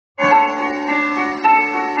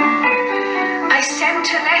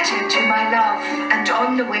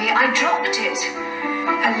on the way I dropped it.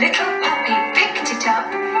 A little puppy picked it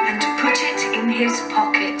up and put it in his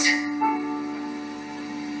pocket.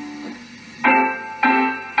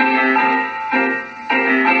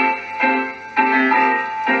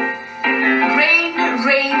 Rain,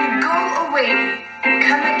 rain, go away.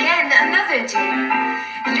 Come again another day.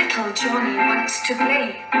 Little Johnny wants to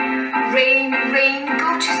play. Rain, rain,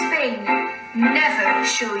 go to Spain. Never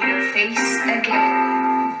show your face again.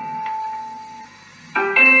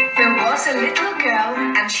 There was a little girl,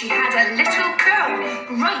 and she had a little curl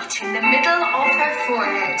right in the middle of her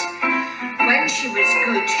forehead. When she was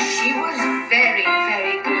good, she was very,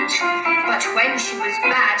 very good. But when she was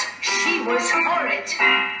bad, she was horrid.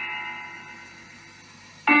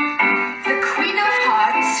 The Queen of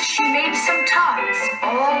Hearts, she made some tarts,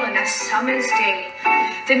 all on a summer's day.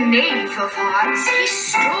 The Knave of Hearts, he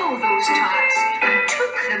stole those tarts and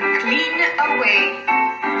took them clean away.